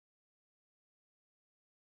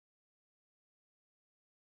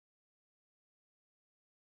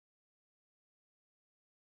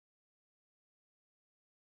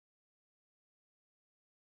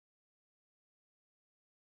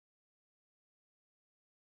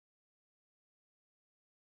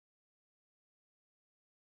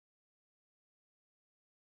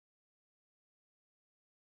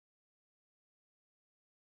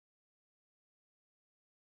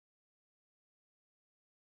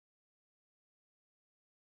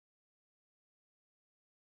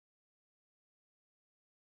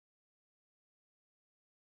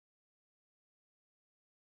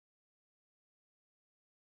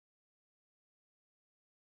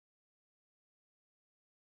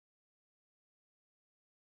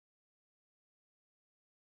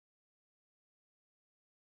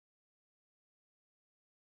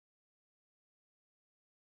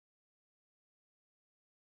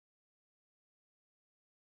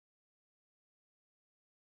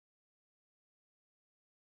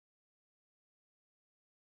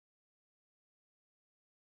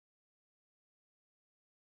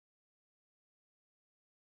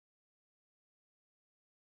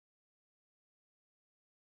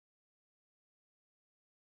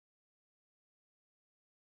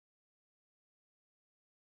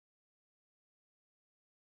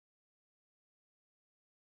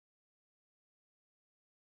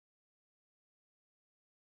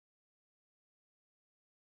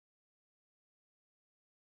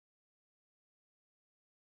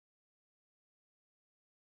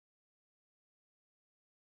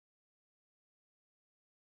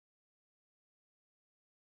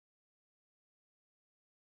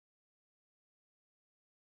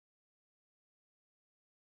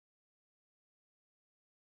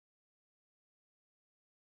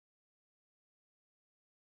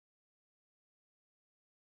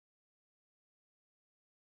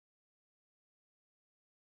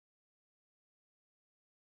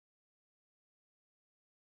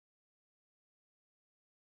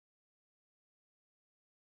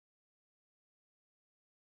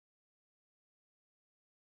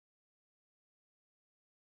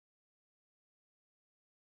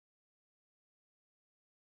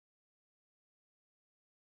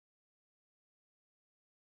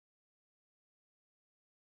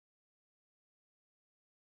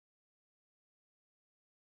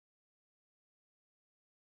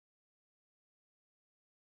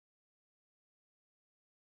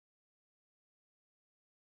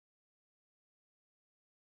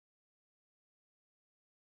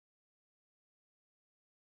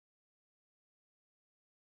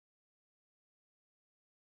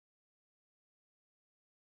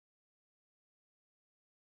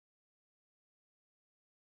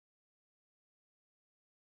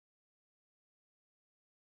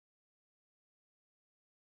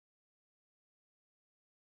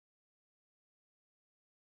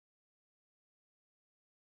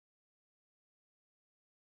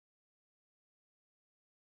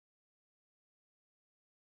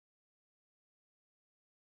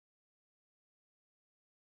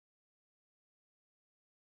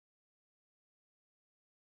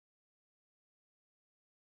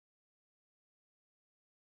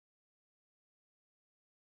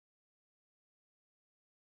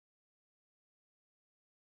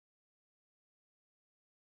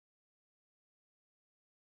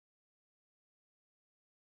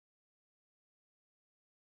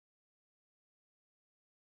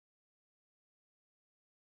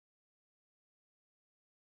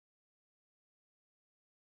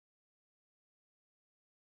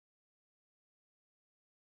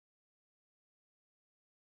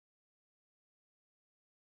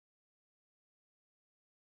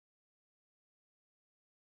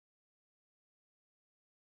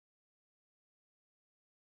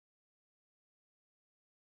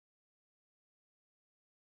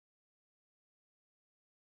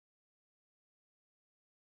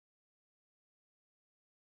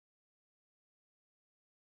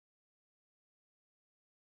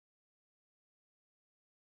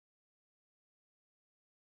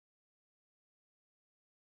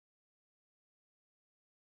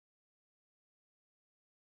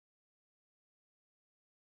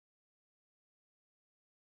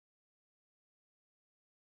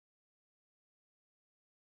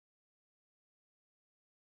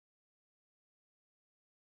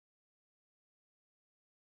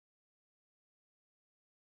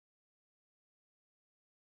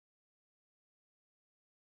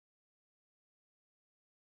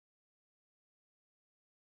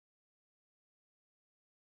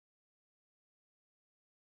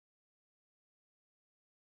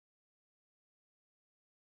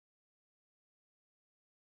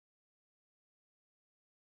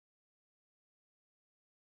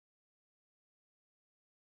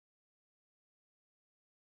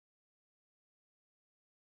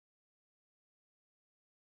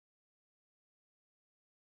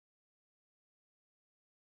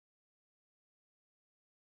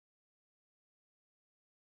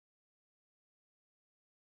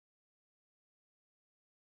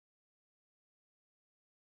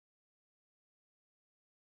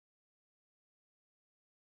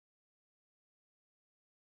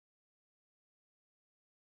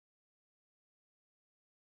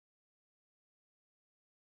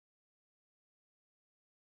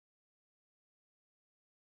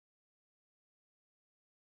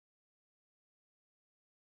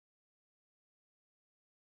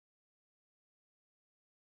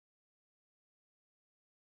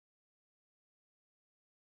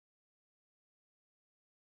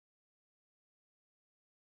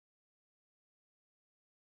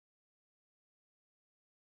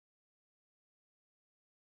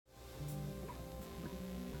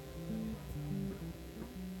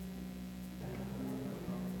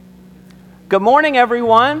Good morning,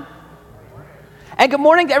 everyone. And good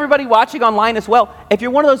morning to everybody watching online as well. If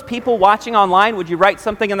you're one of those people watching online, would you write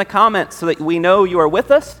something in the comments so that we know you are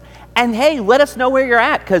with us? And hey, let us know where you're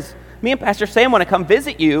at, because me and Pastor Sam want to come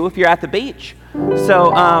visit you if you're at the beach.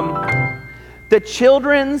 So the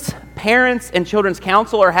children's parents and children's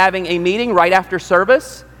council are having a meeting right after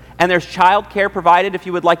service, and there's childcare provided if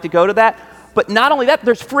you would like to go to that. But not only that,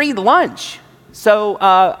 there's free lunch. So,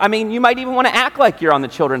 you might even want to act like you're on the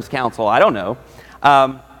Children's Council. I don't know.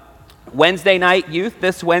 Wednesday night youth,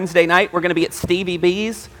 this Wednesday night, we're going to be at Stevie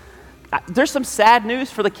B's. There's some sad news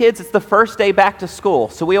for the kids. It's the first day back to school.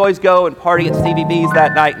 So we always go and party at Stevie B's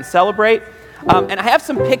that night and celebrate. And I have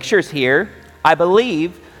some pictures here, I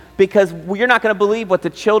believe, because you're not going to believe what the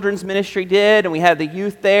children's ministry did. And we had the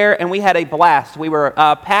youth there, and we had a blast. We were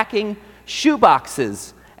packing shoe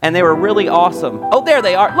boxes. And they were really awesome. Oh, there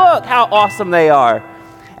they are. Look how awesome they are.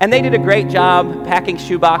 And they did a great job packing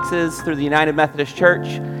shoe boxes through the United Methodist Church.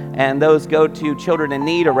 And those go to children in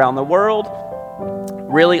need around the world.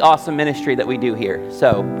 Really awesome ministry that we do here.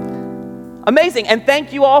 So, amazing. And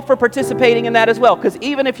thank you all for participating in that as well. Because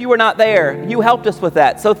even if you were not there, you helped us with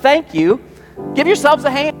that. So thank you. Give yourselves a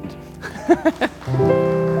hand.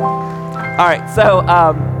 All right. So,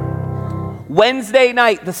 Wednesday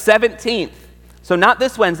night, the 17th. So not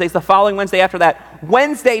this Wednesday, it's the following Wednesday after that.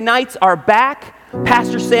 Wednesday nights are back.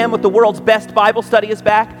 Pastor Sam with the world's best Bible study is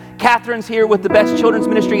back. Catherine's here with the best children's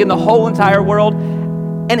ministry in the whole entire world.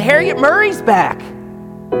 And Harriet Murray's back.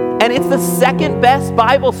 And it's the second best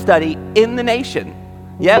Bible study in the nation.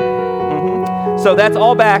 Yep. So that's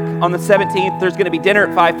all back on the 17th. There's going to be dinner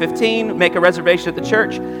at 5:15. Make a reservation at the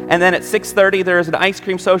church. And then at 6:30, there's an ice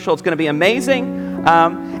cream social. It's going to be amazing.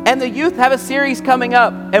 And the youth have a series coming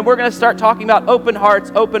up, and we're going to start talking about open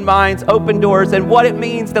hearts, open minds, open doors, and what it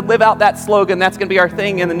means to live out that slogan. That's going to be our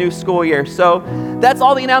thing in the new school year. So that's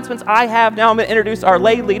all the announcements I have. Now I'm going to introduce our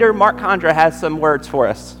lay leader. Mark Condra has some words for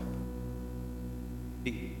us.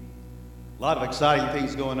 A lot of exciting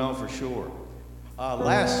things going on for sure.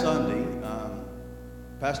 Last Sunday,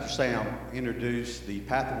 Pastor Sam introduced the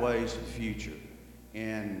Pathways to the Future.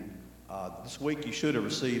 And this week you should have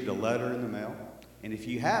received a letter in the mail. And if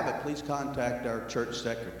you haven't, please contact our church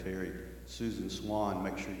secretary, Susan Swan,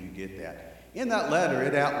 make sure you get that. In that letter,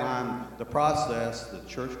 it outlined the process the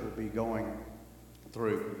church will be going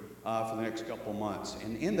through for the next couple of months.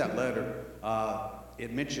 And in that letter,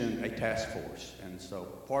 it mentioned a task force. And so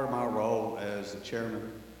part of my role as the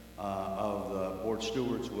chairman of the board of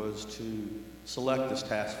stewards was to select this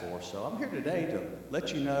task force. So I'm here today to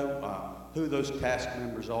let you know who those task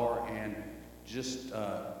members are, and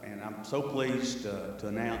and I'm so pleased to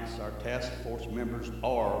announce our task force members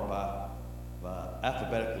are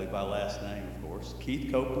alphabetically by last name, of course.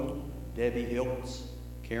 Keith Copeland, Debbie Hiltz,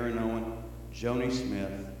 Karen Owen, Joni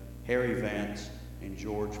Smith, Harry Vance, and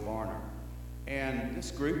George Varner. And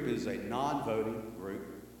this group is a non-voting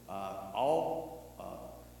group, all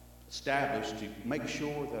established to make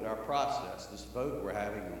sure that our process, this vote we're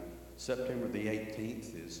having on September the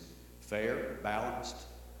 18th, is fair, balanced,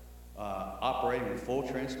 operating with full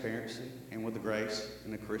transparency and with the grace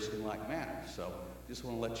in a Christian-like manner. So just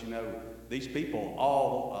want to let you know these people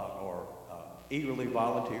all are eagerly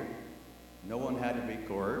volunteered. No one had to be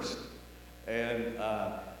coerced. And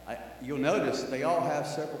you'll notice they all have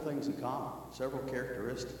several things in common, several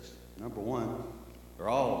characteristics. Number one, they're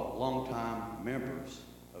all longtime members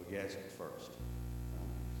of Gadsden First.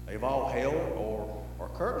 They've all held or are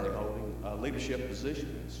currently holding a leadership position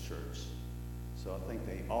in this church. So I think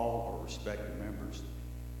they all are respected members.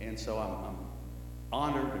 And so I'm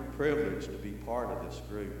honored and privileged to be part of this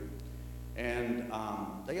group. And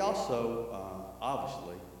they also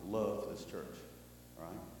obviously love this church,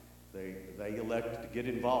 right? They elected to get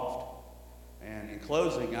involved. And in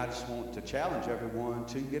closing, I just want to challenge everyone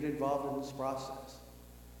to get involved in this process,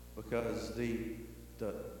 because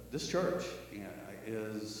this church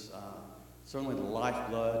is certainly the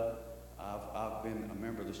lifeblood. I've been a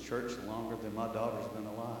member of this church longer than my daughter's been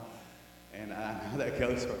alive, and I know that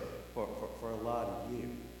goes for a lot of you.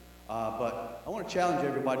 But I want to challenge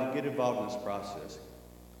everybody to get involved in this process.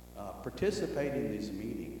 Participate in these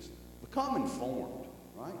meetings. Become informed,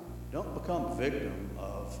 right? Don't become victim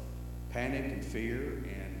of panic and fear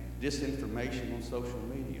and disinformation on social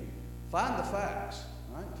media. Find the facts,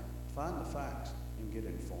 right? Find the facts and get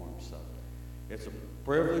informed. So it's a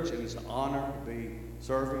privilege and it's an honor to be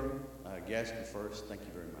serving Gadsden First. Thank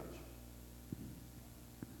you very much.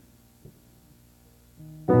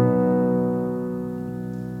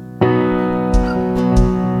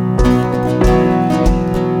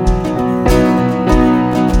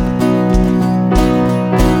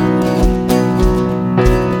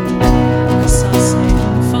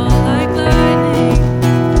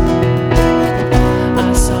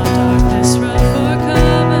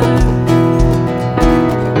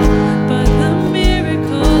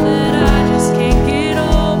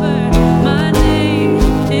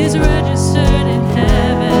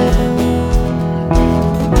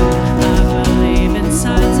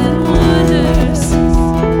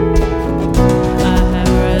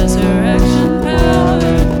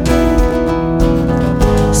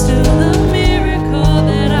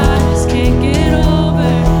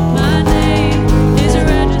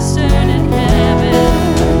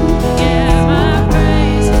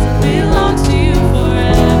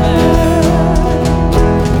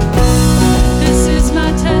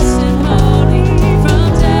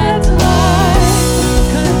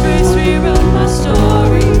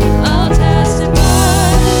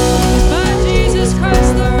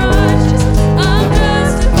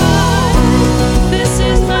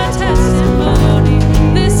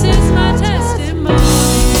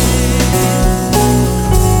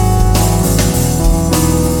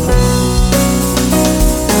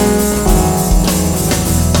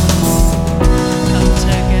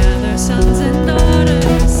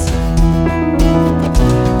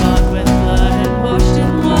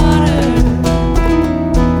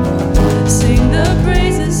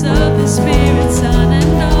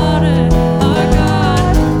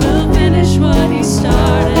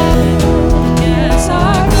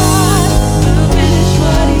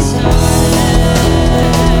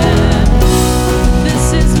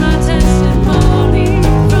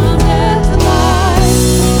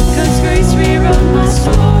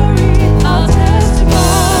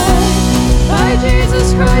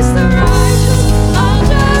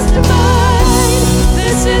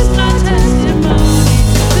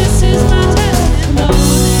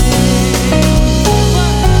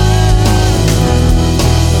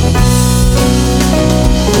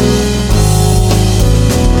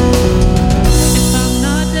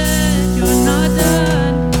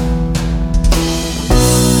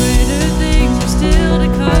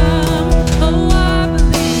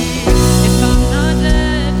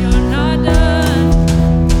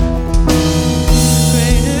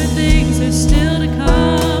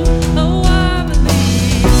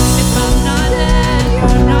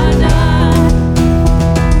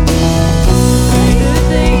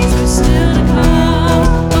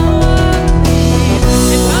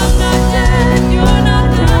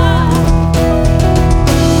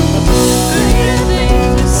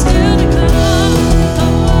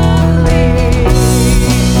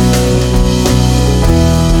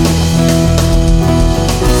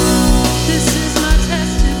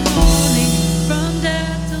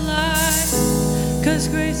 'cause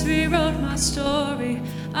grace rewrote my story.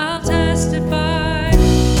 I'll testify,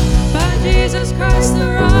 by Jesus Christ the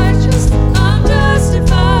righteous, I'm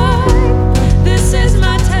justified. This is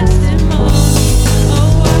my testimony.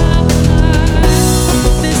 Oh, I'm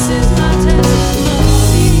alive. This is my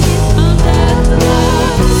testimony. I'm dead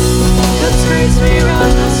alive. 'Cause grace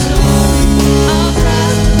rewrote my story. I'll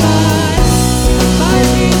testify, by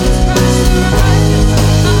Jesus Christ the righteous,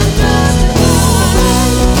 I'm justified.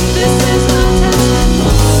 This is my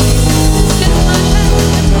testimony. This is my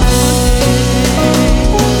testimony.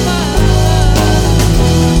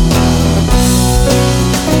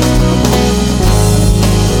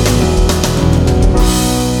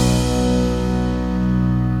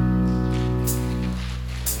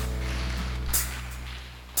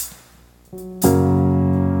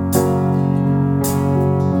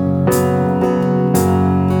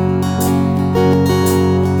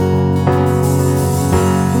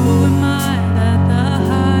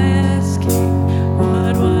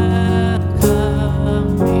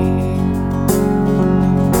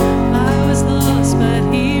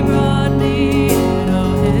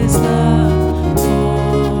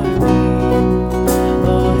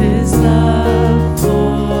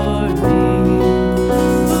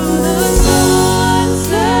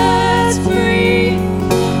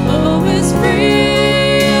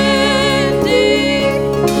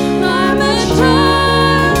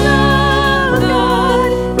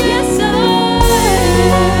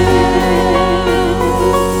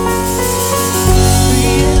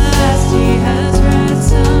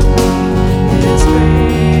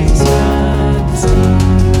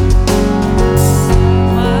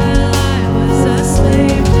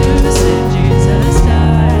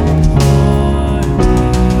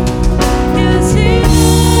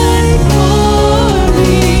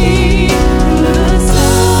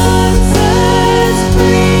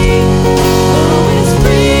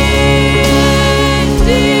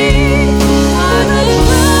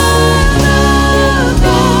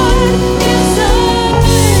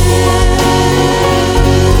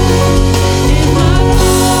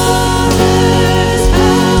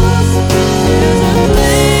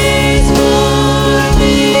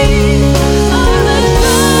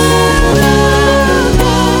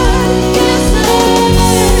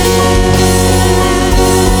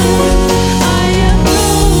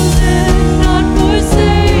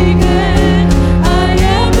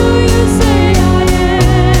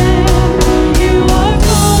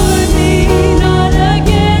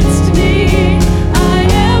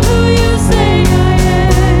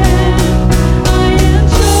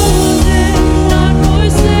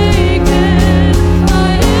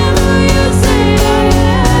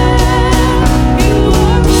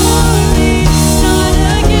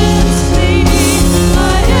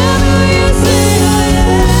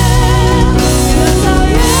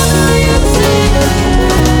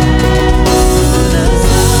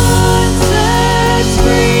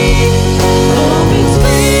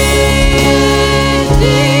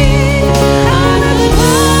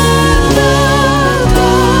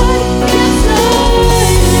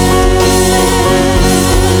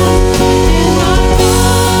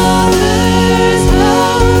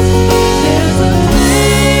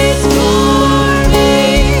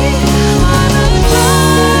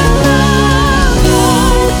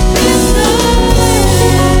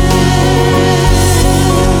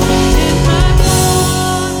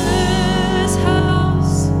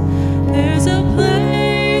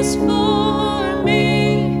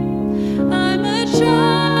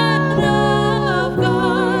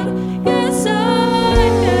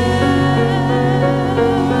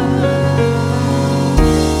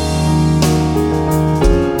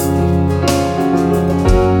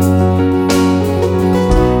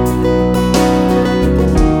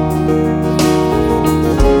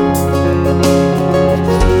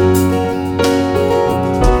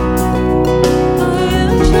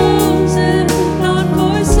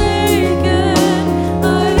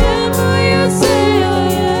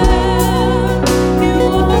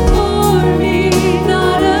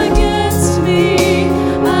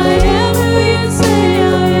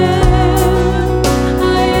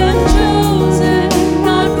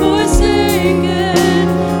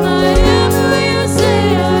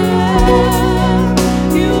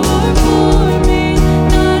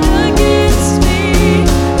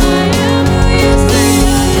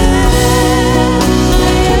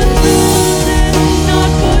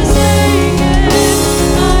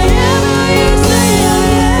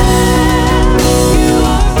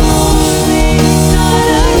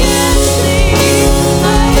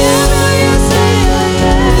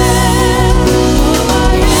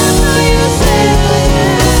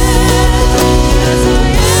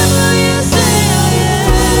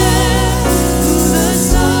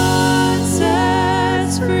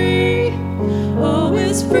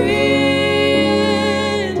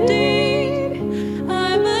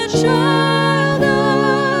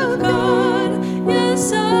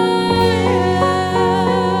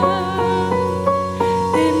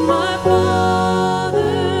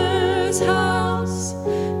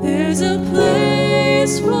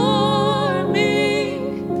 is for me.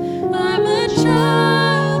 I'm a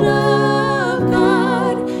child of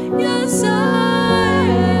God. Yes, I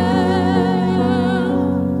am.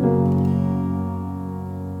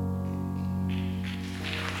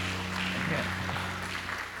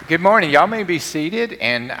 Good morning. Y'all may be seated,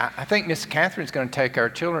 and I think Miss Catherine's going to take our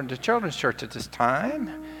children to Children's Church at this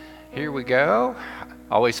time. Here we go.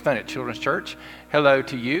 Always fun at Children's Church. Hello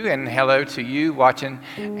to you, and hello to you watching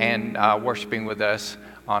and worshiping with us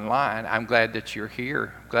online. I'm glad that you're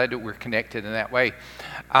here. Glad that we're connected in that way.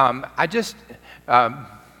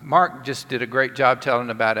 Mark just did a great job telling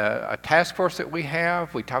about a task force that we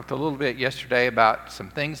have. We talked a little bit yesterday about some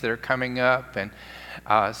things that are coming up and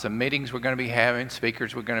some meetings we're going to be having,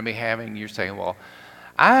 speakers we're going to be having. You're saying, well,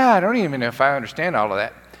 I don't even know if I understand all of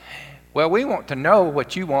that. Well, we want to know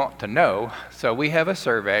what you want to know, so we have a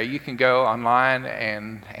survey. You can go online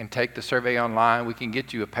and take the survey online. We can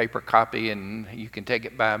get you a paper copy, and you can take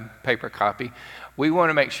it by paper copy. We want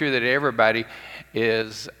to make sure that everybody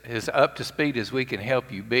is up to speed as we can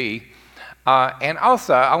help you be. And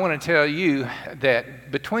also, I want to tell you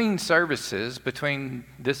that between services, between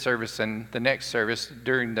this service and the next service,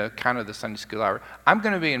 during the kind of the Sunday school hour, I'm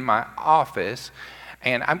going to be in my office,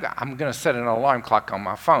 and I'm going to set an alarm clock on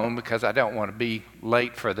my phone because I don't want to be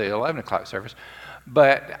late for the 11 o'clock service.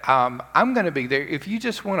 But I'm going to be there. If you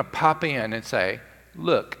just want to pop in and say,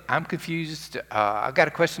 look, I'm confused, I've got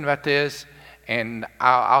a question about this, and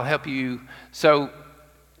I'll help you. So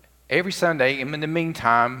every Sunday, in the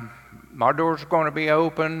meantime, my doors are going to be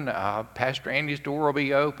open. Pastor Andy's door will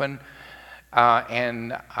be open.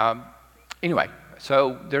 Anyway,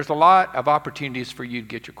 so there's a lot of opportunities for you to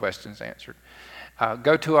get your questions answered.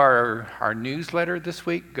 Go to our newsletter this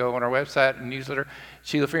week. Go on our website and newsletter.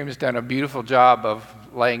 Sheila Freeman's done a beautiful job of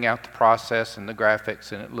laying out the process and the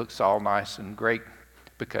graphics, and it looks all nice and great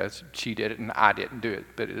because she did it and I didn't do it,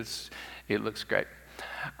 but it looks great.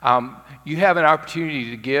 You have an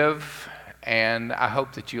opportunity to give, and I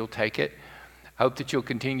hope that you'll take it. I hope that you'll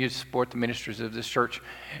continue to support the ministries of this church.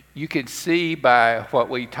 You can see by what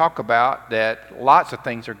we talk about that lots of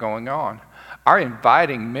things are going on. Our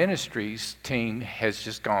inviting ministries team has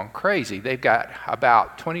just gone crazy. They've got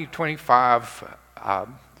about 25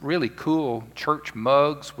 really cool church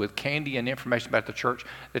mugs with candy and information about the church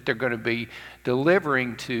that they're going to be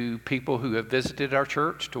delivering to people who have visited our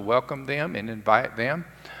church to welcome them and invite them.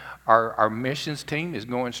 Our missions team is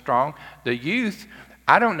going strong. The youth,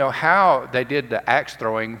 I don't know how they did the axe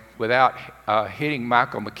throwing without hitting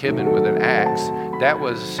Michael McKibben with an axe. That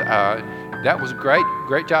was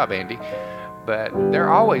great job, Andy. But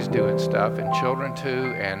they're always doing stuff, and children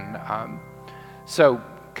too, and so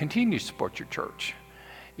continue to support your church.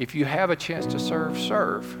 If you have a chance to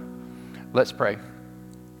serve. Let's pray.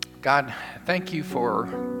 God, thank you for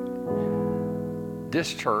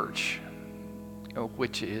this church,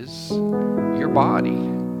 which is your body.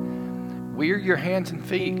 We're your hands and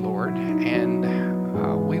feet, Lord,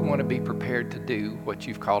 and we want to be prepared to do what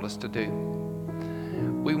you've called us to do.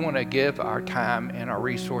 We want to give our time and our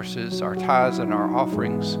resources, our tithes and our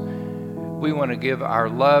offerings. We want to give our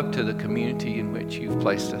love to the community in which you've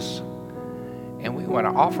placed us. And we want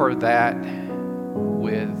to offer that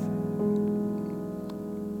with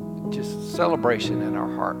just celebration in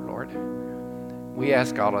our heart, Lord. We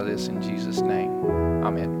ask all of this in Jesus' name.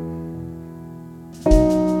 Amen.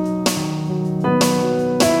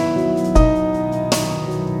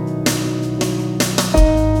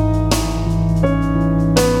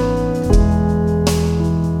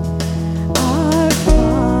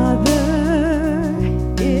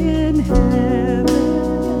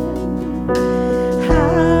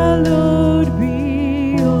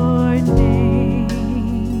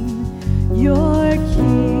 Your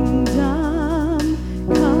kingdom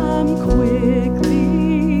come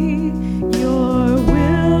quickly.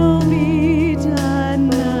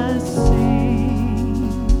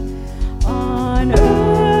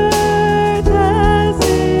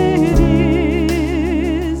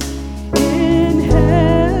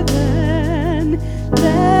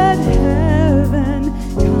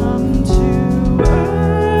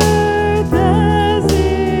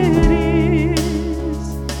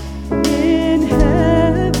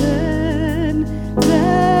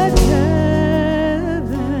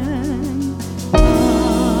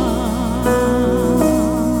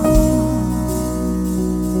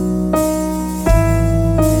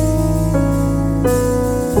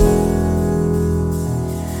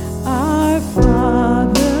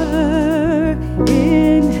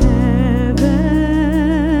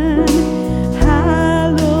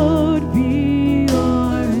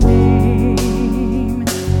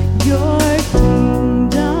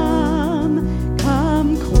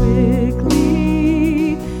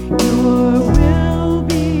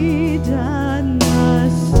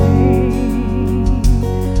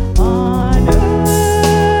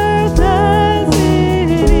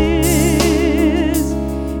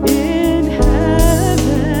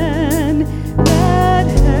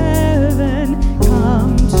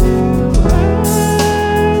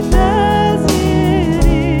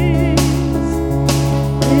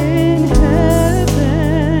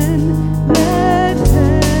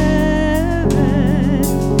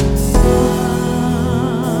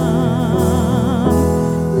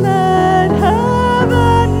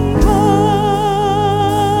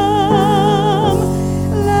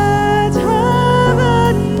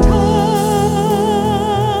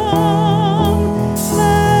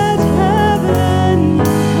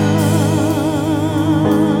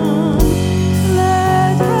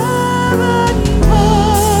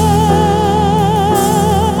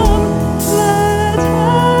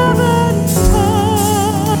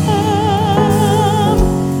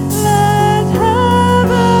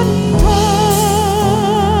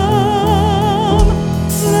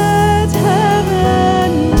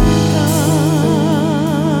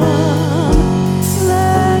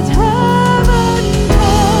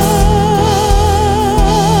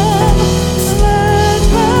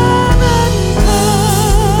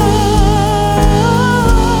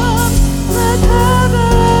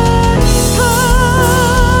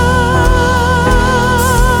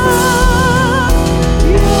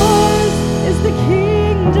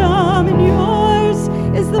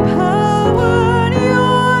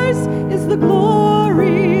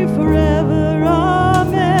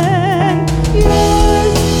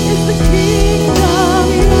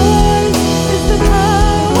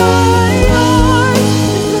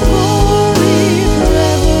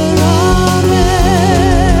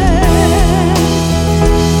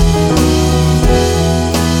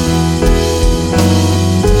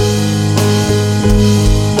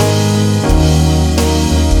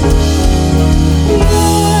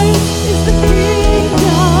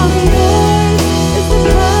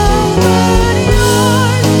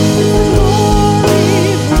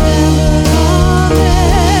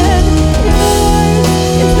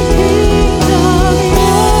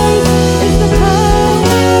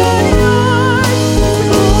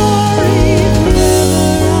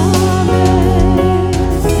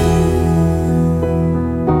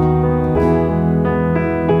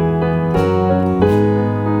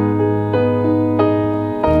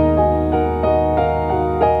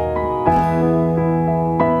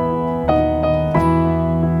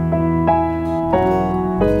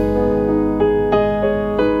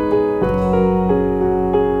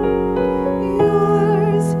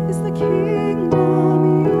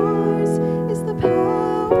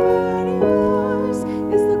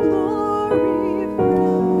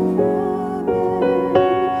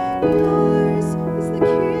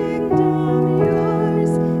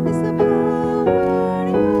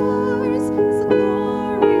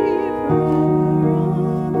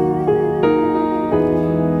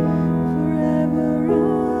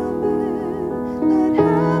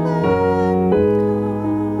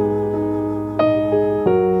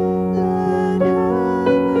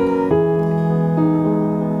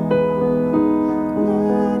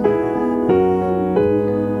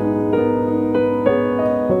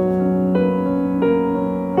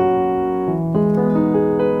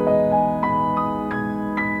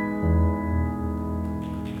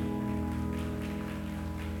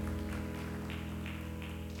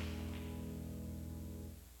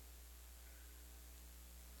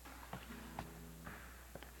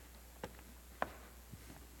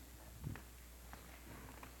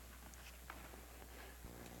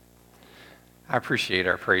 I appreciate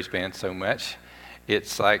our praise band so much.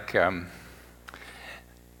 It's like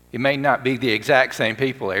it may not be the exact same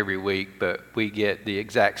people every week, but we get the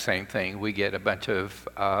exact same thing. We get a bunch of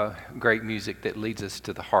great music that leads us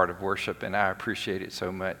to the heart of worship, and I appreciate it so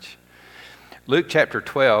much. Luke chapter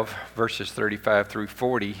 12, verses 35 through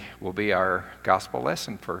 40 will be our gospel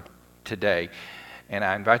lesson for today. And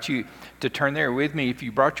I invite you to turn there with me if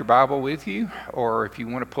you brought your Bible with you, or if you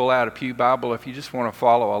want to pull out a pew Bible, if you just want to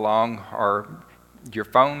follow along, or your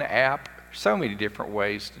phone app. So many different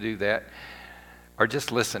ways to do that. Or just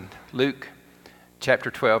listen. Luke chapter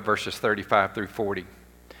 12, verses 35 through 40.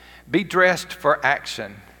 Be dressed for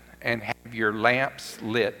action and have your lamps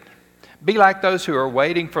lit. Be like those who are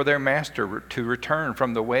waiting for their master to return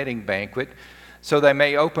from the wedding banquet, so they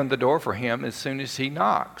may open the door for him as soon as he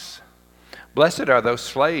knocks. Blessed are those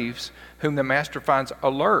slaves whom the master finds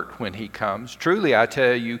alert when he comes. Truly, I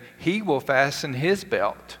tell you, he will fasten his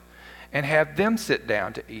belt and have them sit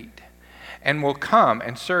down to eat, and will come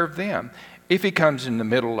and serve them. If he comes in the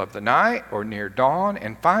middle of the night or near dawn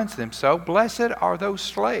and finds them so, blessed are those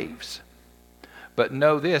slaves. But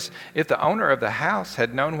know this, if the owner of the house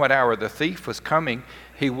had known what hour the thief was coming,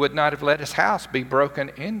 he would not have let his house be broken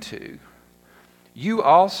into. You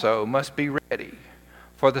also must be ready,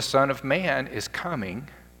 for the Son of Man is coming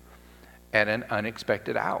at an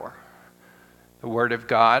unexpected hour. The word of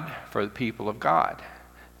God for the people of God.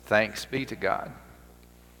 Thanks be to God.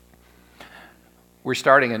 We're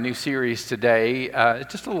starting a new series today,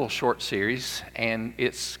 just a little short series, and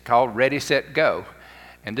it's called Ready, Set, Go.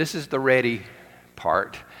 And this is the ready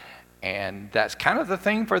part, and that's kind of the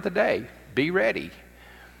theme for the day. Be ready.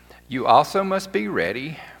 You also must be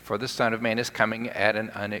ready, for the Son of Man is coming at an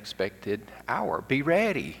unexpected hour. Be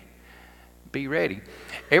ready. Be ready.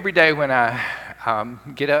 Every day when I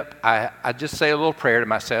get up, I just say a little prayer to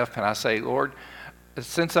myself, and I say, Lord,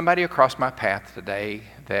 send somebody across my path today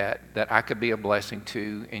that I could be a blessing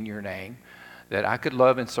to in your name, that I could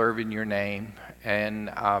love and serve in your name. And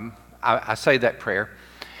I say that prayer.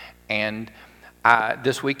 And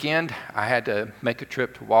this weekend, I had to make a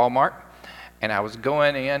trip to Walmart, and I was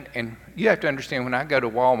going in, and you have to understand, when I go to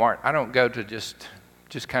Walmart, I don't go to just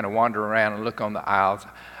kind of wander around and look on the aisles.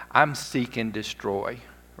 I'm seek and destroy.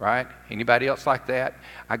 Right? Anybody else like that?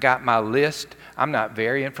 I got my list. I'm not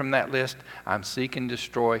varying from that list. I'm seek and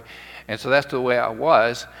destroy. And so that's the way I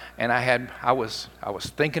was. And I was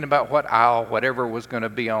thinking about what aisle, whatever was going to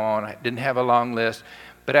be on. I didn't have a long list.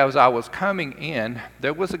 But as I was coming in,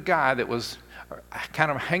 there was a guy that was kind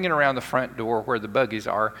of hanging around the front door where the buggies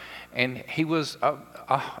are. And he was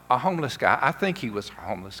a homeless guy. I think he was a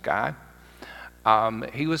homeless guy.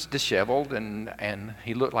 He was disheveled, and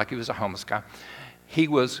he looked like he was a homeless guy. He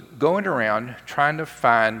was going around trying to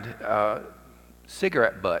find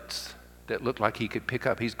cigarette butts that looked like he could pick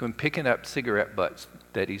up. He's going picking up cigarette butts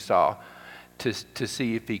that he saw to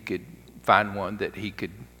see if he could find one that he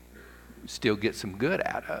could still get some good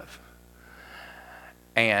out of.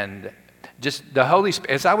 And just the Holy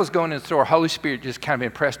Spirit, as I was going in the store, Holy Spirit just kind of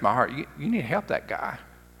impressed my heart. You need to help that guy.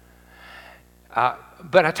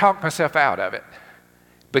 But I talked myself out of it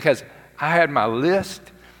because I had my list.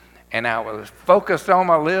 And I was focused on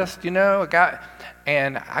my list, I got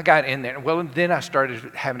in there. Well, then I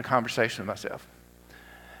started having a conversation with myself.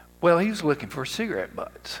 Well, he was looking for cigarette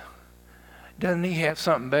butts. Doesn't he have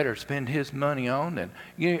something better to spend his money on? And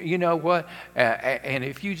you know what? And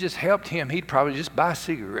if you just helped him, he'd probably just buy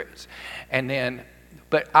cigarettes.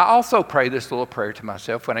 But I also pray this little prayer to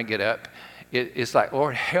myself when I get up. It's like,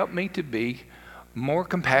 Lord, help me to be more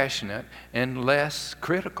compassionate and less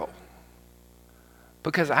critical.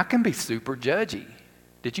 Because I can be super judgy.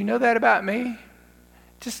 Did you know that about me?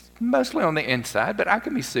 Just mostly on the inside, but I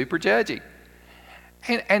can be super judgy.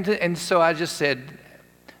 And so I just said,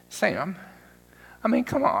 Sam,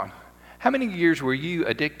 come on. How many years were you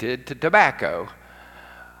addicted to tobacco?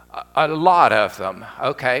 A lot of them,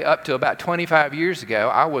 okay? Up to about 25 years ago,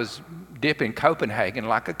 I was dipping Copenhagen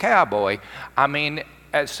like a cowboy.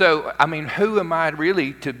 Who am I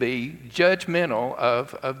really to be judgmental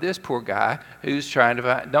of this poor guy who's trying to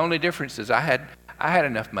buy? The only difference is I had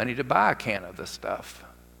enough money to buy a can of this stuff.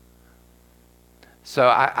 So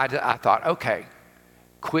I thought, okay,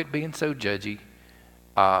 quit being so judgy.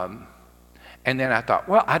 And then I thought,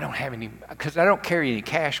 well, I don't have any, because I don't carry any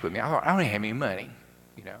cash with me. I thought, I don't have any money,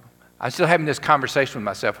 I'm still having this conversation with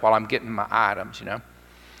myself while I'm getting my items,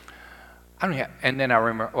 And then I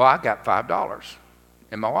remember, well, I got $5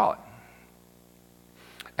 in my wallet.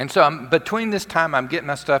 And so between this time I'm getting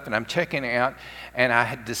my stuff and I'm checking out, and I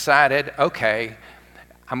had decided, okay,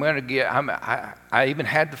 I'm going to get, I even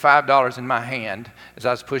had the $5 in my hand as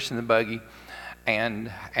I was pushing the buggy.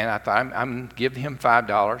 And I thought, I'm give him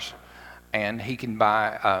 $5, and he can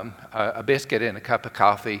buy a biscuit and a cup of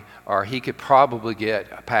coffee, or he could probably get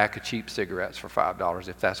a pack of cheap cigarettes for $5.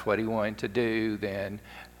 If that's what he wanted to do, then,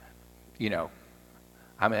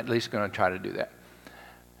 I'm at least going to try to do that.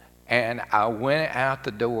 And I went out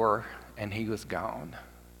the door, and he was gone.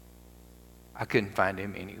 I couldn't find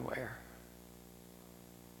him anywhere.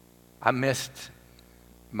 I missed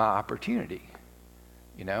my opportunity,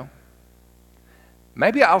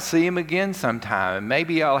 Maybe I'll see him again sometime, and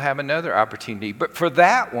maybe I'll have another opportunity. But for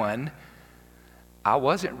that one, I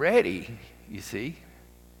wasn't ready, you see.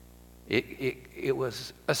 It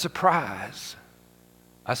was a surprise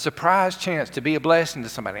chance to be a blessing to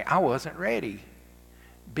somebody. I wasn't ready.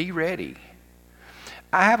 Be ready.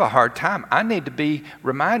 I have a hard time. I need to be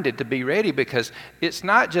reminded to be ready, because it's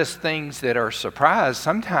not just things that are surprise.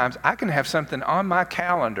 Sometimes I can have something on my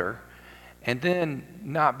calendar and then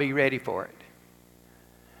not be ready for it.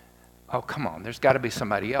 Oh, come on, there's got to be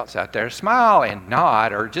somebody else out there. Smile and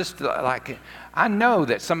nod, or just like, I know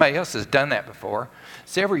that somebody else has done that before.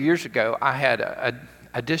 Several years ago, I had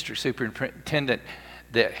a district superintendent,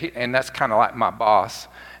 and that's kind of like my boss,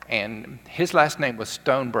 and his last name was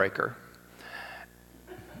Stonebreaker.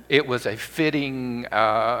 It was a fitting,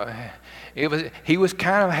 he was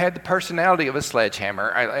kind of had the personality of a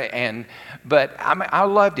sledgehammer, but I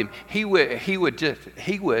loved him. He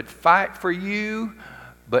would fight for you,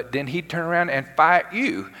 but then he'd turn around and fight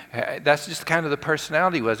you. That's just kind of the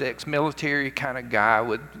personality he was. Ex-military kind of guy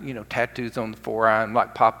with, tattoos on the forearm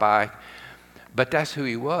like Popeye. But that's who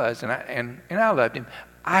he was, and I loved him.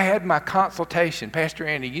 I had my consultation. Pastor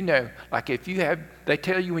Andy, like if they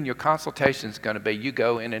tell you when your consultation is going to be, you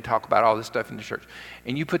go in and talk about all this stuff in the church,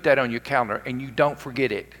 and you put that on your calendar, and you don't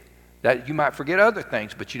forget it. That you might forget other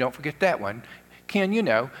things, but you don't forget that one. Ken, you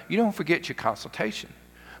don't forget your consultation.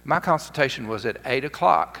 My consultation was at 8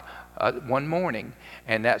 o'clock one morning,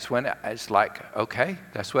 and that's when it's like, okay,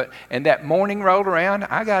 that's what. And that morning rolled around,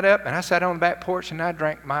 I got up, and I sat on the back porch, and I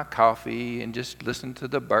drank my coffee and just listened to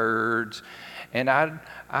the birds. And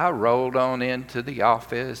I rolled on into the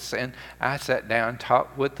office, and I sat down,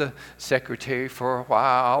 talked with the secretary for a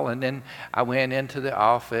while, and then I went into the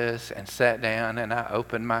office and sat down, and I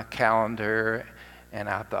opened my calendar, and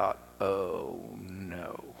I thought, oh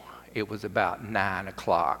no. It was about 9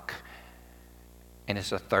 o'clock, and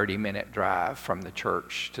it's a 30-minute drive from the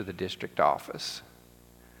church to the district office.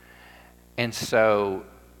 And so,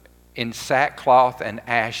 in sackcloth and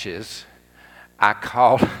ashes, I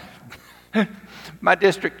called my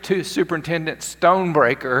district superintendent,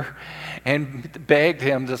 Stonebreaker, and begged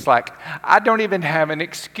him, just like, I don't even have an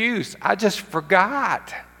excuse. I just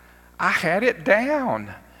forgot. I had it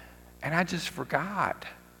down, and I just forgot.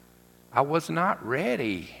 I was not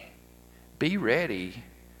ready. Be ready.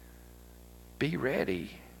 Be ready.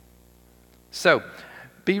 So,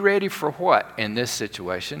 be ready for what in this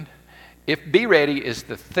situation? If be ready is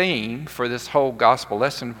the theme for this whole gospel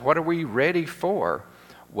lesson, what are we ready for?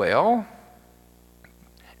 Well,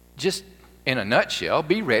 just in a nutshell,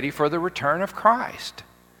 be ready for the return of Christ.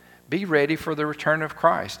 Be ready for the return of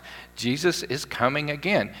Christ. Jesus is coming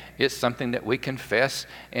again. It's something that we confess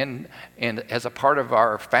and as a part of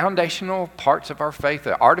our foundational parts of our faith,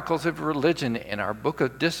 the articles of religion, in our book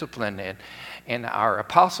of discipline, and our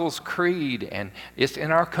Apostles' Creed, and it's in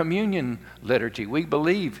our communion liturgy. We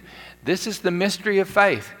believe this is the mystery of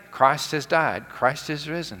faith. Christ has died. Christ is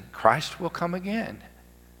risen. Christ will come again.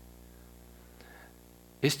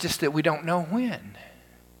 It's just that we don't know when.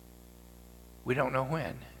 We don't know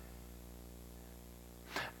when.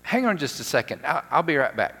 Hang on just a second. I'll be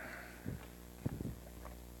right back.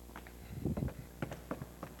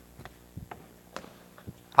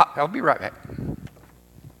 I'll be right back.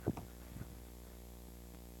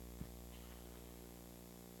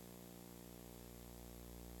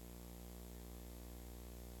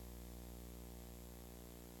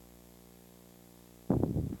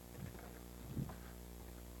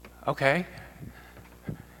 Okay.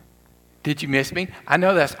 Did you miss me? I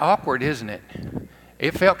know that's awkward, isn't it?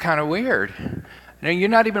 It felt kind of weird. Now, you're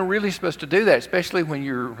not even really supposed to do that, especially when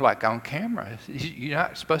you're like on camera. You're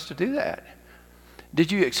not supposed to do that.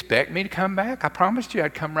 Did you expect me to come back? I promised you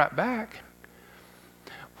I'd come right back.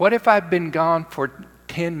 What if I'd been gone for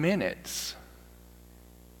 10 minutes?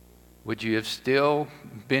 Would you have still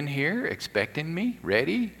been here expecting me,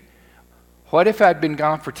 ready? What if I'd been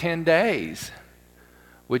gone for 10 days?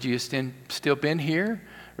 Would you have still been here,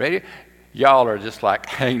 ready? Y'all are just like,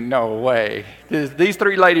 hey, no way. These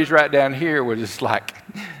three ladies right down here were just like,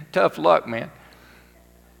 tough luck, man.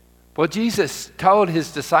 Well, Jesus told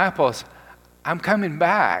his disciples, I'm coming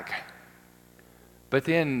back. But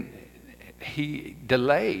then he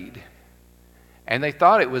delayed. And they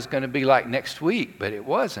thought it was going to be like next week, but it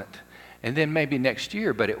wasn't. And then maybe next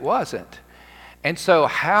year, but it wasn't. And so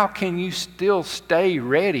how can you still stay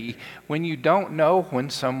ready when you don't know when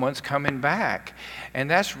someone's coming back? And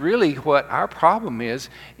that's really what our problem is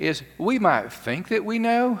we might think that we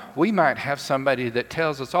know. We might have somebody that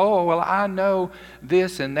tells us, oh, well, I know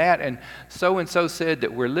this and that, and so said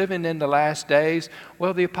that we're living in the last days.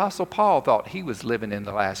 Well, the Apostle Paul thought he was living in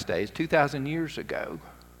the last days 2,000 years ago.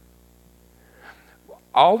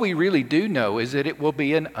 All we really do know is that it will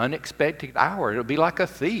be an unexpected hour. It'll be like a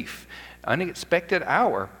thief. Unexpected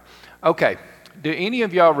hour. Okay, do any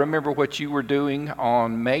of y'all remember what you were doing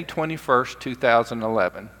on May 21st,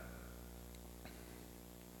 2011?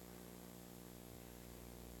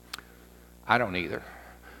 I don't either.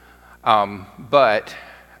 But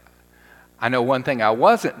I know one thing I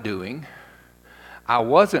wasn't doing. I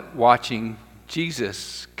wasn't watching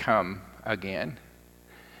Jesus come again.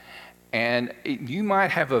 And you might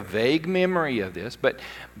have a vague memory of this, but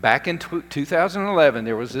back in 2011,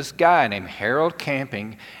 there was this guy named Harold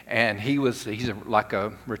Camping, and he's like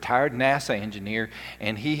a retired NASA engineer,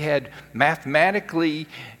 and he had mathematically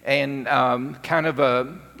and kind of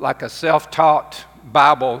like a self-taught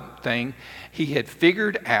Bible thing, he had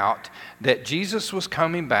figured out that Jesus was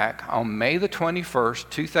coming back on May the 21st,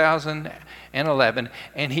 2011,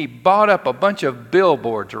 and he bought up a bunch of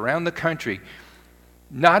billboards around the country.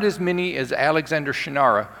 Not as many as Alexander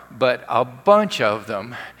Shannara, but a bunch of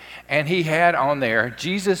them. And he had on there,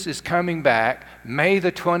 Jesus is coming back May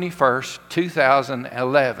the 21st,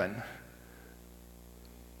 2011.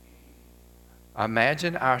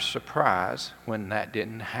 Imagine our surprise when that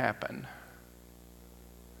didn't happen.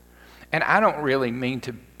 And I don't really mean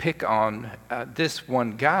to pick on this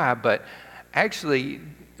one guy, but actually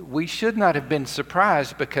we should not have been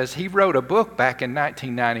surprised because he wrote a book back in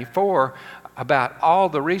 1994 about all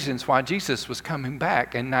the reasons why Jesus was coming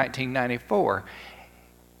back in 1994.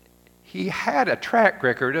 He had a track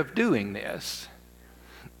record of doing this.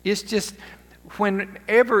 It's just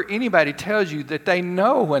whenever anybody tells you that they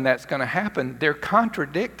know when that's going to happen, they're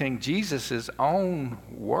contradicting Jesus' own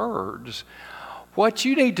words. What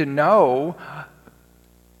you need to know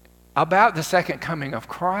about the second coming of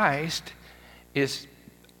Christ is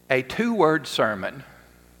a 2-word sermon.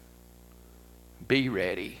 Be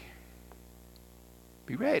ready.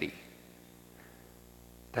 Be ready.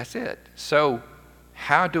 That's it. So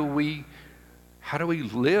how do we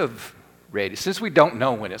live ready? Since we don't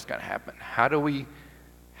know when it's going to happen, how do we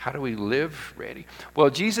live ready? Well,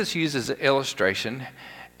 Jesus uses an illustration,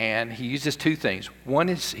 and he uses 2 things. One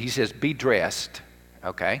is, he says, be dressed.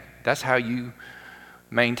 Okay? That's how you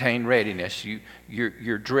maintain readiness.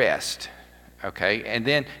 You're dressed. Okay? And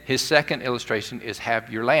then his second illustration is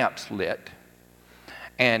have your lamps lit.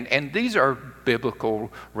 And these are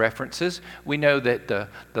biblical references. We know that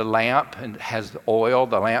the lamp has oil.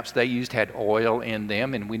 The lamps they used had oil in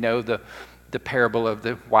them. And we know the parable of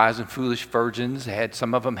the wise and foolish virgins.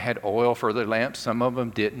 Some of them had oil for their lamps. Some of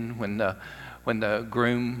them didn't. When the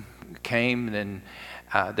groom came, then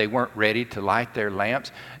they weren't ready to light their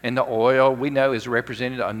lamps. And the oil, we know, is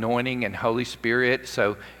represented anointing and Holy Spirit.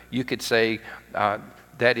 So you could say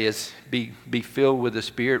that is, be filled with the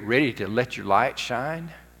Spirit, ready to let your light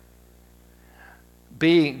shine.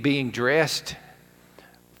 Being dressed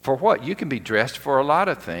for what? You can be dressed for a lot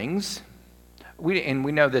of things. We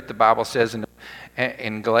know that the Bible says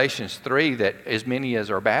in Galatians 3 that as many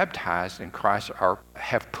as are baptized in Christ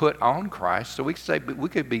have put on Christ. So we could say we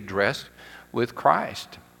could be dressed with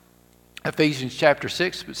Christ. Ephesians chapter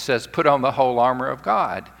 6 says, put on the whole armor of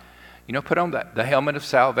God. You know, put on the helmet of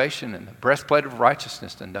salvation and the breastplate of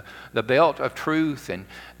righteousness and the belt of truth and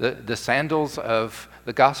the sandals of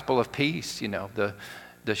the gospel of peace, you know,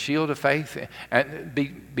 the shield of faith. And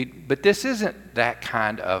but this isn't that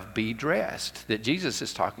kind of be dressed that Jesus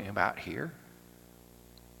is talking about here.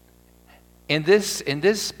 In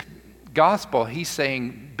this gospel, he's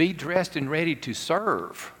saying be dressed and ready to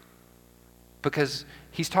serve, because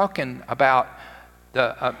he's talking about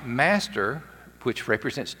the master, which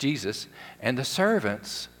represents Jesus, and the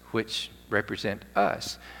servants, which represent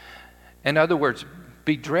us. In other words,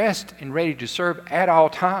 be dressed and ready to serve at all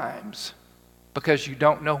times, because you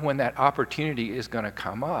don't know when that opportunity is going to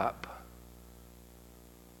come up.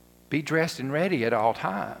 Be dressed and ready at all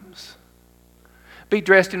times. Be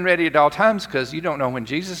dressed and ready at all times because you don't know when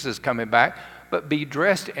Jesus is coming back, but be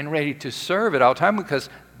dressed and ready to serve at all times because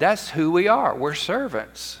that's who we are. We're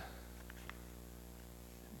servants.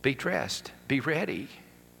 Be dressed. Be ready.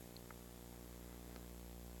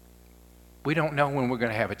 We don't know when we're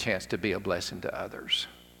going to have a chance to be a blessing to others.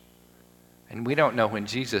 And we don't know when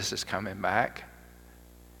Jesus is coming back.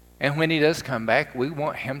 And when he does come back, we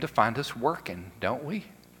want him to find us working, don't we?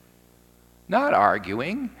 Not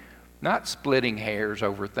arguing, not splitting hairs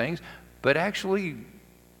over things, but actually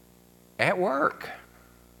at work.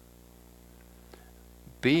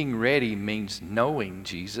 Being ready means knowing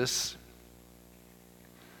Jesus.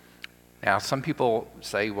 Now, some people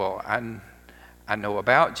say, well, I know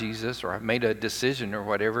about Jesus, or I've made a decision or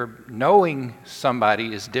whatever. Knowing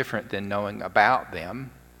somebody is different than knowing about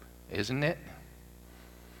them, isn't it?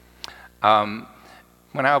 When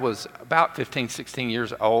I was about 15, 16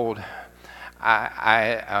 years old,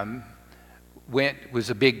 it was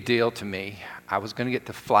a big deal to me. I was going to get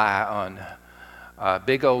to fly on a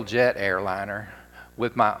big old jet airliner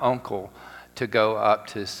with my uncle to go up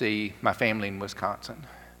to see my family in Wisconsin.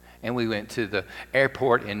 And we went to the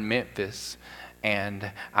airport in Memphis,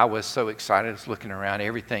 and I was so excited. I was looking around.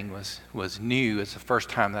 Everything was new. It's the first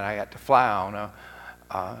time that I got to fly on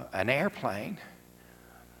an airplane.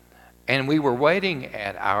 And we were waiting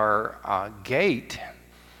at our gate,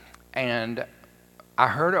 and I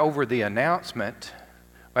heard over the announcement,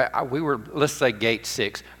 we were, let's say, gate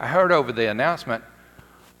 6. I heard over the announcement,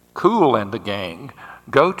 Cool and the gang,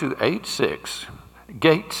 go to gate 6.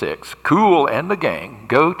 Cool and the gang,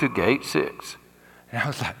 go to gate 6. And I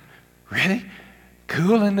was like, really?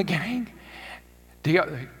 Cool and the gang?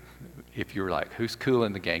 If you were like, who's Cool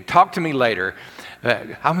in the gang? Talk to me later.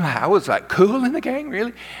 I was like, Cool in the gang,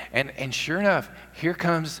 really? And sure enough, here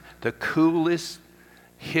comes the coolest,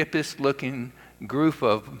 hippest looking group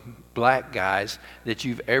of black guys that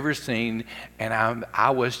you've ever seen. And I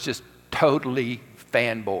was just totally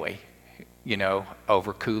fanboy,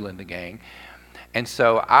 over Cool in the gang. And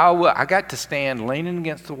so I got to stand leaning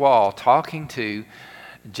against the wall talking to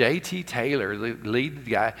J.T. Taylor, the lead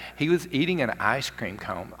guy. He was eating an ice cream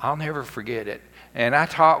cone. I'll never forget it. And I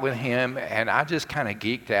talked with him, and I just kind of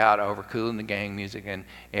geeked out over Cool in the Gang music and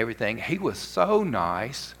everything. He was so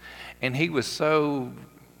nice, and he was so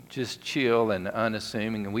just chill and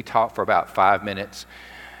unassuming. And we talked for about 5 minutes,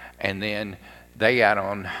 and then they got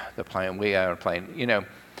on the plane, we got on the plane.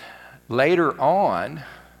 Later on,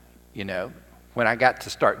 when I got to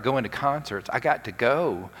start going to concerts, I got to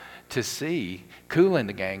go to see Cool in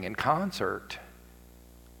the Gang in concert.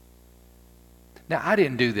 Now, I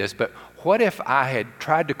didn't do this, but what if I had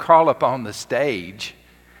tried to crawl up on the stage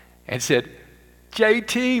and said,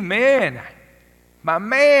 JT, man, my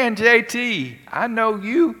man, JT, I know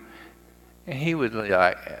you. And he would be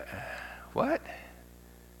like, what?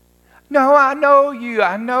 No, I know you.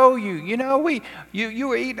 You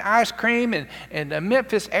were eating ice cream in the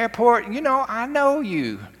Memphis airport. I know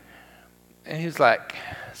you. And he's like,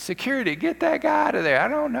 security, get that guy out of there. I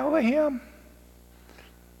don't know him.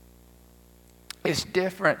 It's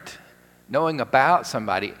different knowing about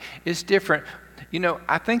somebody. It's different.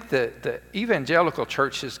 I think the evangelical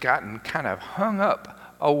church has gotten kind of hung up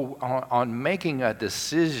on making a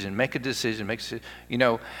decision,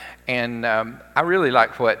 and I really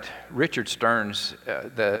like what Richard Stearns,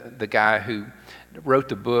 the guy who wrote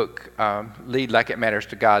the book, Lead Like It Matters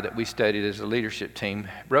to God, that we studied as a leadership team,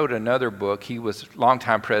 wrote another book. He was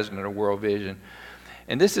longtime president of World Vision.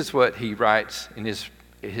 And this is what he writes in his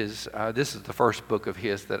this is the first book of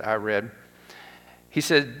his that I read. He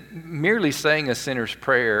said, merely saying a sinner's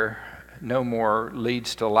prayer no more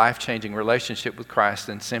leads to a life-changing relationship with Christ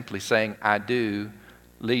than simply saying, I do,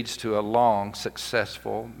 leads to a long,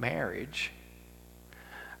 successful marriage.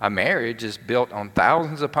 A marriage is built on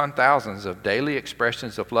thousands upon thousands of daily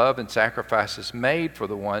expressions of love and sacrifices made for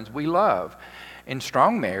the ones we love. In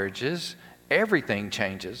strong marriages, everything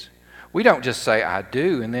changes. We don't just say, I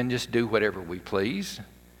do, and then just do whatever we please.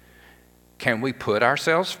 Can we put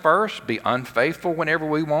ourselves first, be unfaithful whenever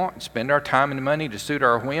we want, and spend our time and money to suit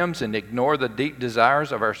our whims and ignore the deep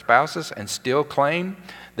desires of our spouses and still claim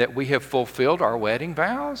that we have fulfilled our wedding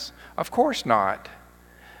vows? Of course not.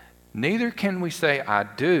 Neither can we say, I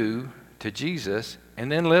do to Jesus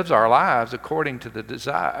and then live our lives according to the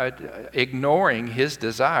desire, ignoring his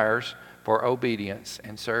desires for obedience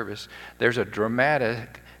and service. There's a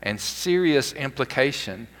dramatic and serious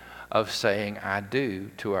implication of saying I do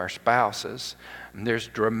to our spouses. And there's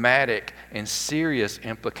dramatic and serious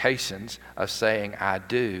implications of saying I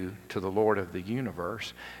do to the Lord of the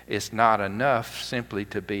universe. It's not enough simply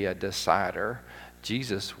to be a decider.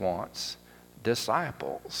 Jesus wants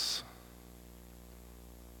disciples.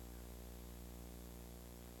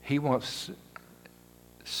 He wants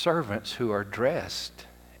servants who are dressed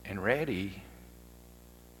and ready.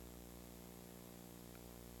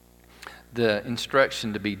 The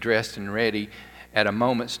instruction to be dressed and ready at a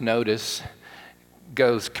moment's notice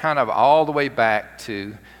goes kind of all the way back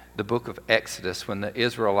to the book of Exodus when the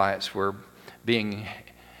Israelites were being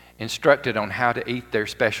instructed on how to eat their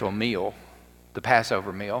special meal, the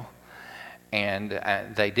Passover meal. And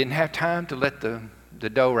they didn't have time to let the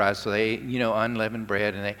dough rise, so they ate, unleavened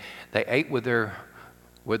bread, and they ate with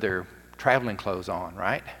their traveling clothes on,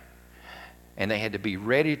 right? And they had to be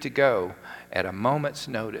ready to go at a moment's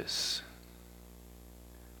notice.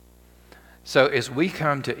 So as we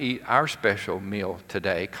come to eat our special meal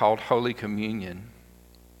today called Holy Communion,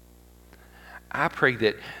 I pray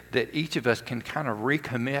that each of us can kind of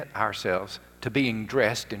recommit ourselves to being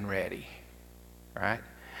dressed and ready, right?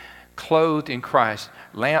 Clothed in Christ,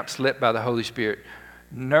 lamps lit by the Holy Spirit,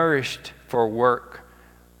 nourished for work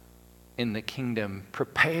in the kingdom,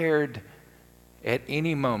 prepared at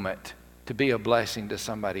any moment to be a blessing to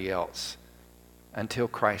somebody else until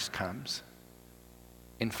Christ comes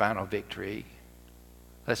in final victory.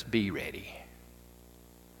 Let's be ready.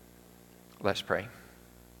 Let's pray.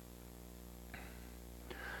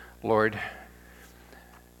 Lord,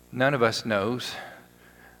 none of us knows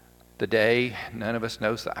the day, none of us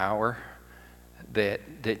knows the hour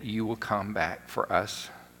that you will come back for us.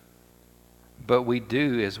 But we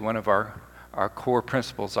do, as one of our core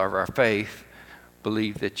principles of our faith,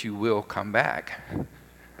 believe that you will come back.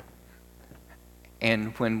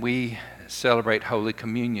 And when we celebrate Holy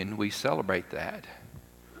Communion, we celebrate that.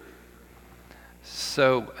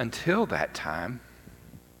 So until that time,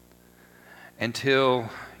 until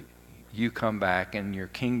you come back and your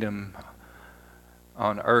kingdom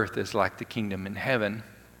on earth is like the kingdom in heaven,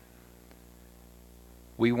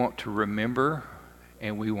 we want to remember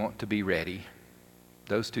and we want to be ready.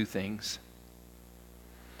 Those two things.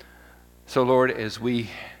 So Lord, as we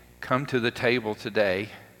come to the table today,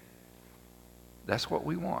 that's what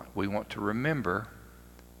we want. We want to remember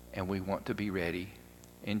and we want to be ready.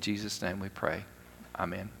 In Jesus' name we pray.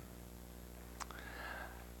 Amen.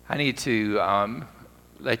 I need to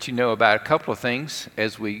let you know about a couple of things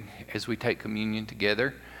as we take communion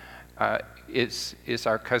together. It's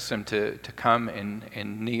our custom to come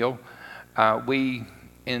and kneel. We,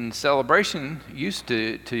 in celebration, used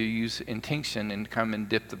to use intinction and come and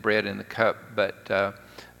dip the bread in the cup, but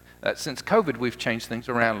since COVID, we've changed things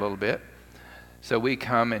around a little bit. So we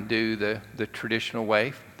come and do the traditional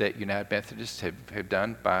way that United Methodists have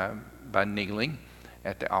done by kneeling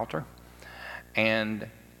at the altar. And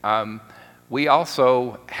we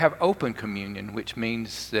also have open communion, which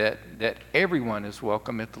means that everyone is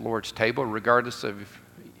welcome at the Lord's table, regardless of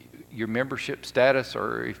your membership status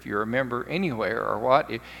or if you're a member anywhere or what.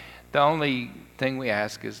 The only thing we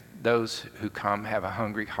ask is those who come have a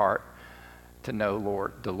hungry heart to know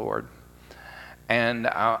the Lord. And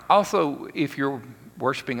also, if you're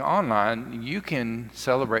worshiping online, you can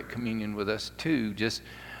celebrate communion with us too. Just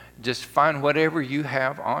find whatever you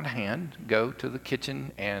have on hand. Go to the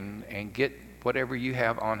kitchen and get whatever you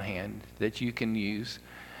have on hand that you can use.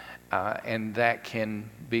 And that can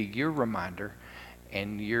be your reminder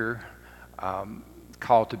and your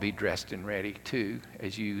call to be dressed and ready too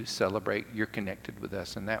as you celebrate. You're connected with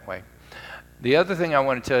us in that way. The other thing I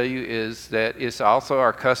want to tell you is that it's also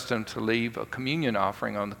our custom to leave a communion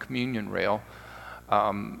offering on the communion rail.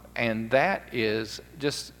 And that is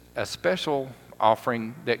just a special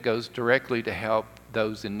offering that goes directly to help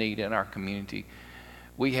those in need in our community.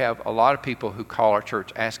 We have a lot of people who call our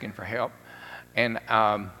church asking for help. And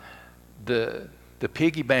the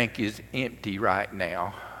piggy bank is empty right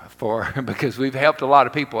now because we've helped a lot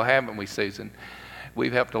of people, haven't we, Susan?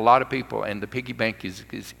 We've helped a lot of people, and the piggy bank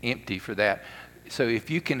is empty for that. So if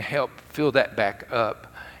you can help fill that back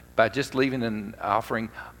up by just leaving an offering,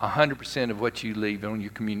 100% of what you leave on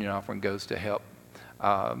your communion offering goes to help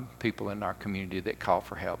people in our community that call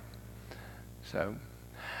for help. So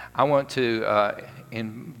I want to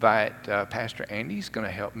invite Pastor Andy. He's going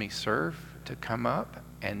to help me serve to come up,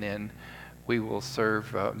 and then we will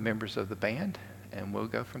serve members of the band, and we'll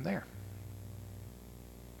go from there.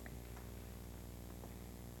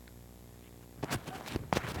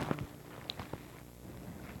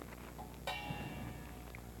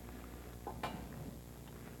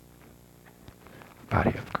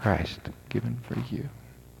 Body of Christ given for you.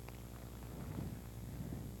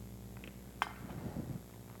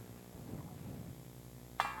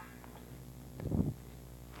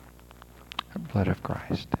 The blood of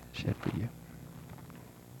Christ shed for you.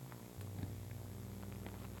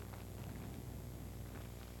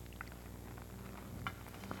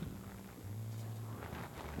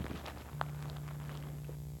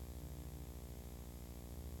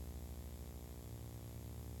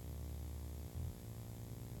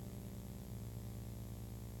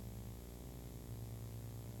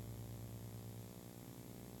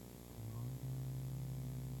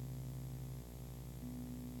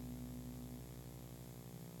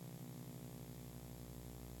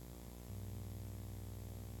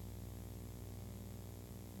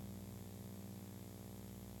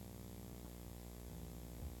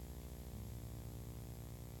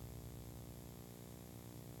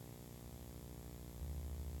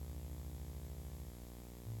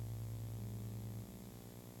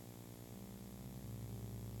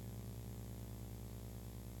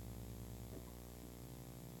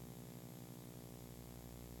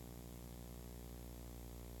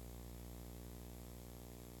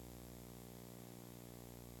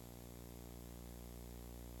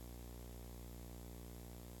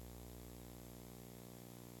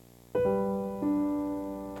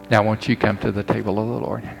 Now, won't you come to the table of the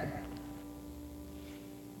Lord?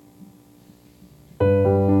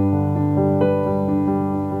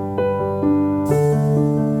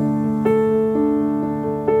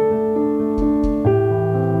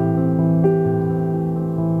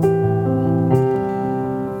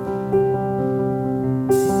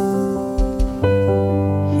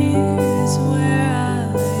 Here's where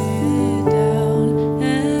I lay it down,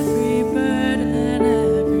 every burden,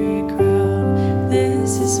 every crown.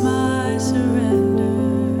 This is my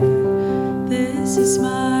surrender. This is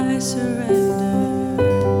my surrender.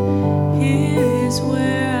 Here's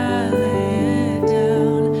where I lay it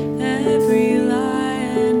down, every lie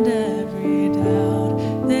and every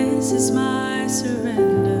doubt. This is my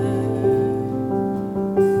surrender.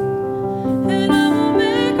 And I will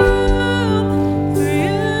make room for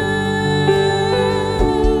you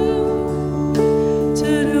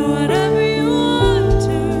to do whatever you want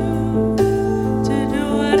to do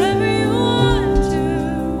whatever you want to.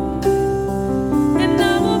 And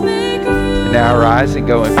I will make room Now rise and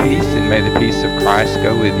go in peace, and may the peace of Christ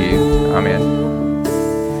go with you. Amen.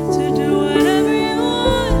 to do whatever you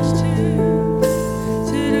want to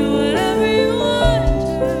do whatever you want to.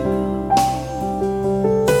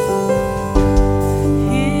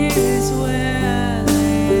 Here's where I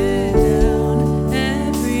lay it down,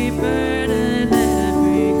 every burden,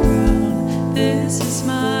 every crown. This is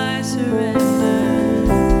my surrender.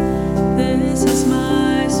 This is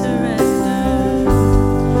my surrender.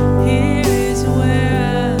 Here is where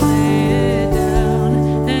I lay it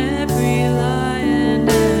down, every lie and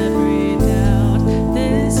every doubt.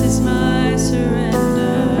 This is my surrender.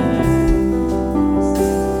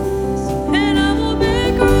 And I will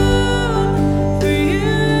make room for you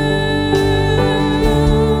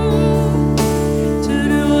to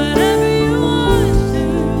do whatever you want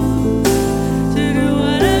to do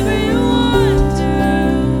whatever you want to.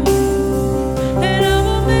 And I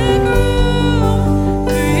will make room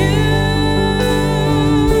for you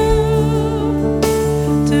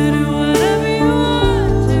to do whatever you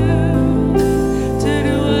want to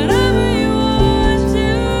do whatever you want to.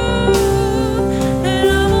 And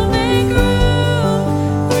I will make room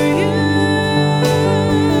for you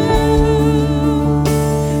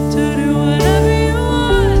to do whatever you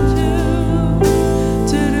want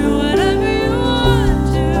to do whatever you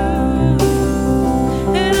want to.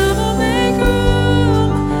 And I will make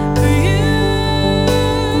room for you.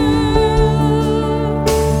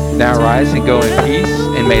 Now rise and go in peace,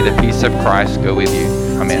 and may the peace of Christ go with you.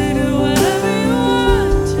 Amen. To do whatever you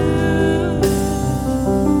want to.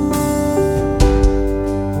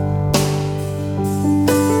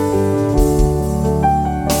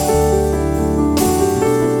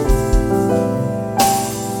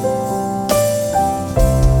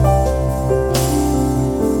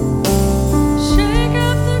 Shake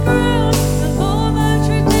up the ground of all my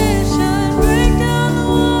tradition, break down the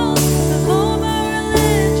walls of all my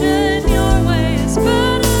religion. Your way is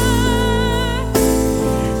better.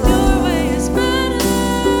 Your way is better.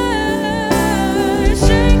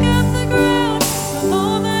 Shake up the ground of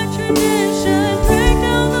all my tradition, break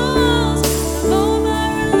down the walls of all my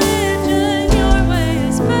religion. Your way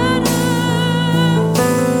is better.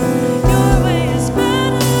 Your way is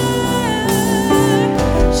better.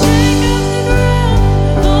 Shake up the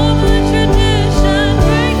ground of all my tradition,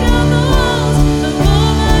 break down the walls of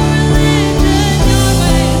all my religion. Your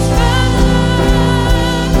way is better.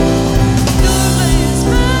 Your way is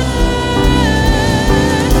better.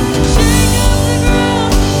 Shake up the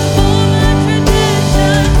ground of all my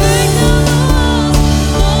tradition, break down the walls of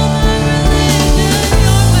all my religion.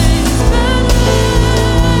 Your way is better.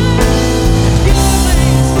 Your way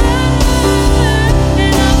is better.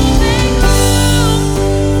 And I will make room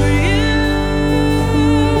for you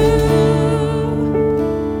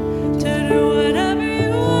to do whatever you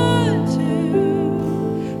want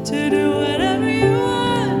to do whatever you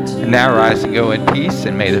want to. And now rise and go in peace,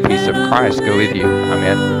 and may the peace of Christ go with you.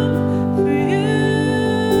 Amen. For you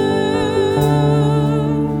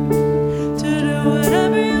to do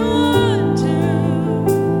whatever you want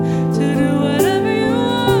to do whatever you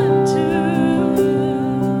want to.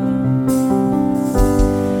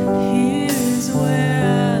 Here's where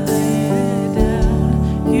I lay it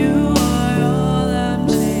down. You are all I'm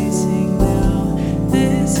chasing now.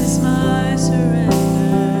 This is my surrender.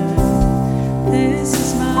 This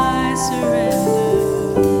is my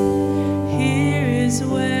surrender. Here is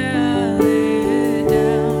where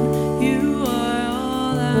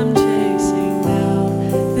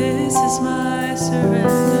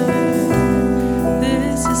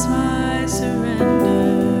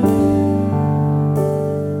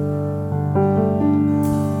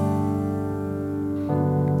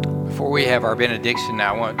have our benediction,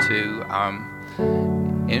 I want to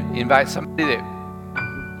invite somebody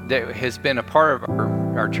that has been a part of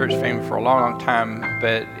our church family for a long time,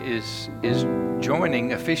 but is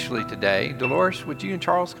joining officially today. Dolores, would you and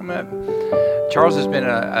Charles come up? Charles has been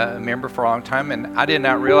a member for a long time, and I did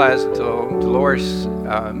not realize until Dolores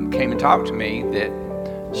came and talked to me that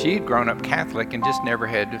she had grown up Catholic and just never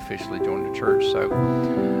had officially joined the church. So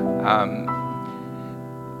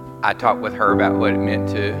I talked with her about what it meant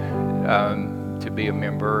to be a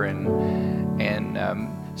member, and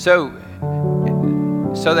so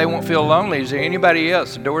they won't feel lonely. Is there anybody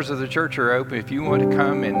else? The doors of the church are open. If you want to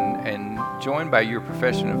come and join by your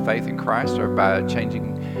profession of faith in Christ, or by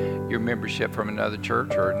changing your membership from another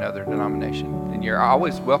church or another denomination, then you're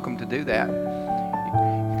always welcome to do that.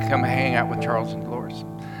 You can come hang out with Charles and Dolores.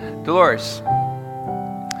 Dolores,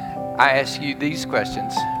 I ask you these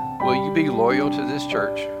questions. Will you be loyal to this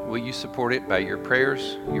church? Will you support it by your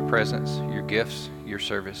prayers, your presence, your gifts, your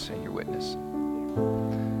service, and your witness?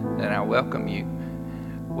 Then I welcome you.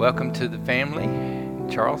 Welcome to the family.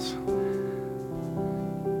 Charles,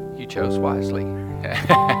 you chose wisely.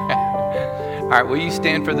 All right, will you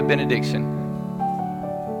stand for the benediction?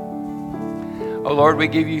 Oh Lord, we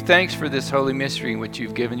give you thanks for this holy mystery in which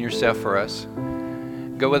you've given yourself for us.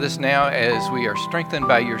 Go with us now as we are strengthened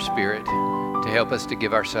by your Spirit to help us to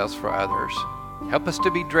give ourselves for others. Help us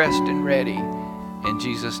to be dressed and ready. In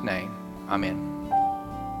Jesus' name, amen.